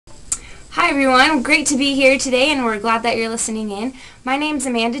Hi everyone, great to be here today and we're glad that you're listening in. My name's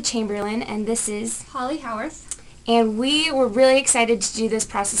Amanda Chamberlain and this is Holly Howarth. And we were really excited to do this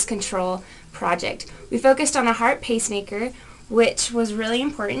process control project. We focused on a heart pacemaker, which was really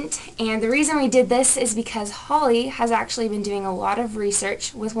important, and the reason we did this is because Holly has actually been doing a lot of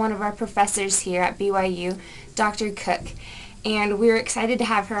research with one of our professors here at BYU, Dr. Cook, and we were excited to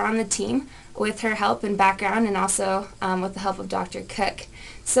have her on the team with her help and background and also with the help of Dr. Cook.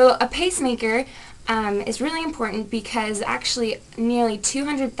 So a pacemaker is really important because actually nearly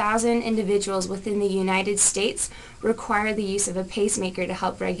 200,000 individuals within the United States require the use of a pacemaker to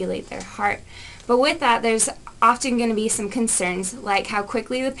help regulate their heart. But with that, there's often going to be some concerns like how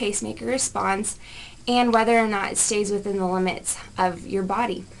quickly the pacemaker responds and whether or not it stays within the limits of your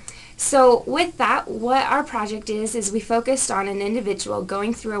body. So with that, what our project is we focused on an individual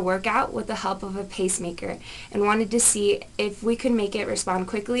going through a workout with the help of a pacemaker and wanted to see if we could make it respond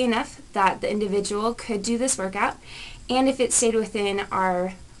quickly enough that the individual could do this workout and if it stayed within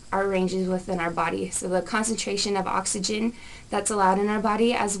our ranges within our body. So the concentration of oxygen that's allowed in our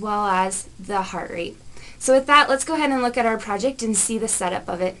body as well as the heart rate. So with that, let's go ahead and look at our project and see the setup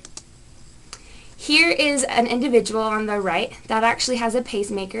of it. Here is an individual on the right that actually has a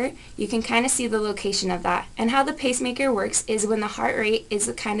pacemaker. You can kind of see the location of that. And how the pacemaker works is when the heart rate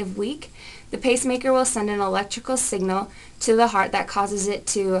is kind of weak, the pacemaker will send an electrical signal to the heart that causes it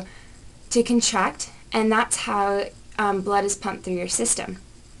to contract, and that's how blood is pumped through your system.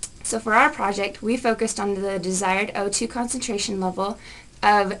 So for our project, we focused on the desired O2 concentration level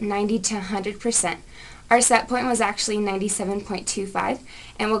of 90 to 100%. Our set point was actually 97.25,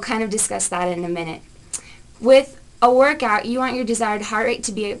 and we'll kind of discuss that in a minute. With a workout, you want your desired heart rate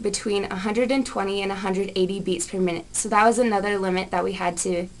to be between 120 and 180 beats per minute. So that was another limit that we had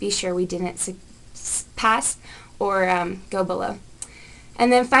to be sure we didn't pass or go below. And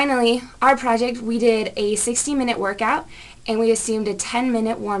then finally, our project, we did a 60-minute workout, and we assumed a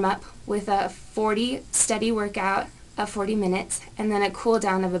 10-minute warm-up with a 40 steady workout of 40 minutes, and then a cool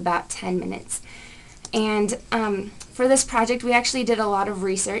down of about 10 minutes. And for this project, we actually did a lot of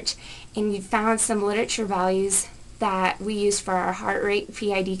research, and we found some literature values that we use for our heart rate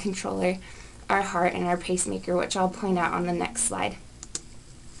PID controller, our heart, and our pacemaker, which I'll point out on the next slide.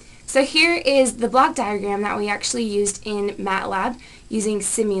 So here is the block diagram that we actually used in MATLAB using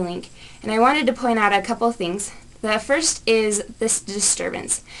Simulink. And I wanted to point out a couple things. The first is this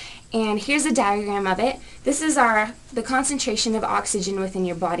disturbance. And here's a diagram of it. This is the concentration of oxygen within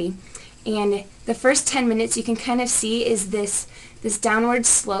your body. And the first 10 minutes you can kind of see is this downward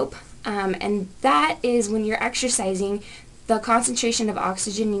slope, and that is when you're exercising, the concentration of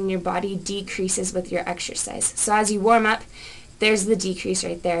oxygen in your body decreases with your exercise. So as you warm up, there's the decrease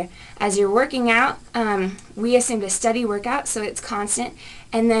right there. As you're working out, we assumed a steady workout, so it's constant,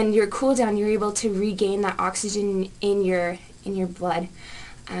 and then your cool down, you're able to regain that oxygen in your blood.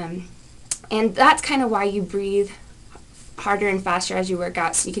 And that's kind of why you breathe harder and faster as you work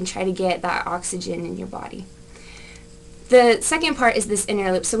out, so you can try to get that oxygen in your body. The second part is this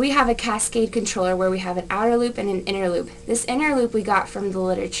inner loop. So we have a cascade controller where we have an outer loop and an inner loop. This inner loop we got from the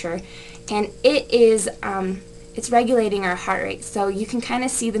literature, and it is it's regulating our heart rate. So you can kind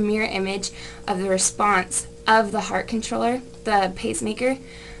of see the mirror image of the response of the heart controller, the pacemaker,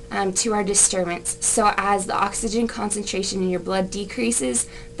 to our disturbance. So as the oxygen concentration in your blood decreases,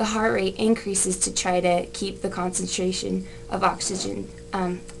 the heart rate increases to try to keep the concentration of oxygen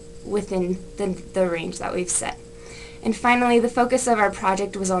within the range that we've set. And finally, the focus of our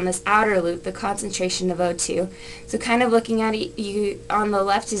project was on this outer loop, the concentration of O2. So kind of looking at it, on the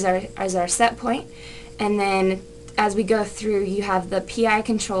left is our set point, and then as we go through, you have the PI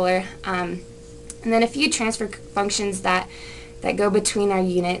controller, and then a few transfer functions that go between our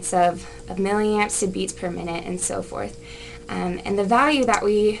units of milliamps to beats per minute and so forth. And the value that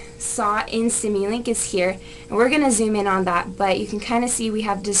we saw in Simulink is here, and we're going to zoom in on that, but you can kind of see we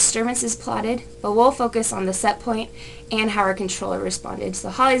have disturbances plotted, but we'll focus on the set point and how our controller responded. So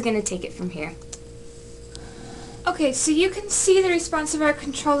Holly's going to take it from here. Okay, so you can see the response of our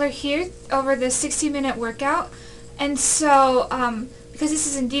controller here over the 60-minute workout. And so, because this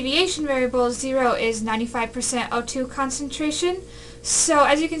is in deviation variable, 0 is 95% O2 concentration. So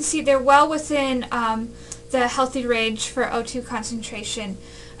as you can see, they're well within the healthy range for O2 concentration.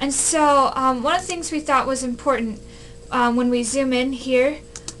 And so one of the things we thought was important when we zoom in here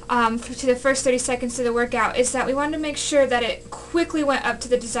to the first 30 seconds of the workout is that we wanted to make sure that it quickly went up to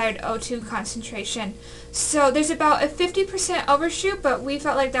the desired O2 concentration. So there's about a 50% overshoot, but we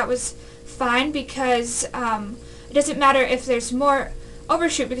felt like that was fine because it doesn't matter if there's more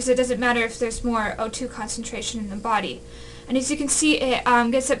overshoot because it doesn't matter if there's more O2 concentration in the body. And as you can see, it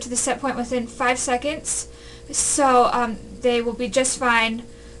gets up to the set point within 5 seconds. So they will be just fine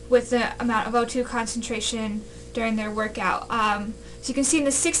with the amount of O2 concentration during their workout. So you can see in the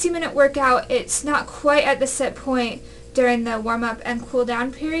 60-minute workout, it's not quite at the set point during the warm-up and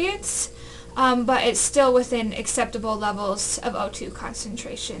cool-down periods, but it's still within acceptable levels of O2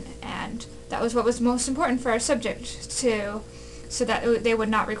 concentration, and that was what was most important for our subject, so that they would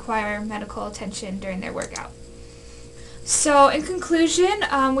not require medical attention during their workout. So in conclusion,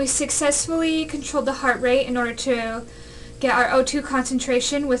 we successfully controlled the heart rate in order to get our O2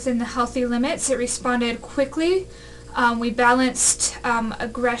 concentration within the healthy limits. It responded quickly. We balanced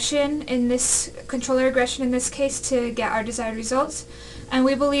aggression in this, controller aggression in this case, to get our desired results. And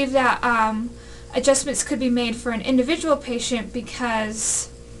we believe that adjustments could be made for an individual patient because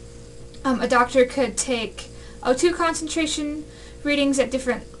a doctor could take O2 concentration readings at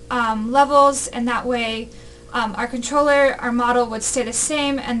different levels, and that way our controller, our model would stay the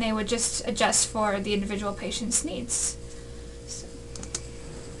same, and they would just adjust for the individual patient's needs.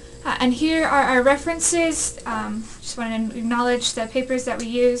 And here are our references. Just want to acknowledge the papers that we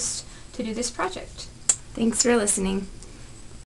used to do this project. Thanks for listening.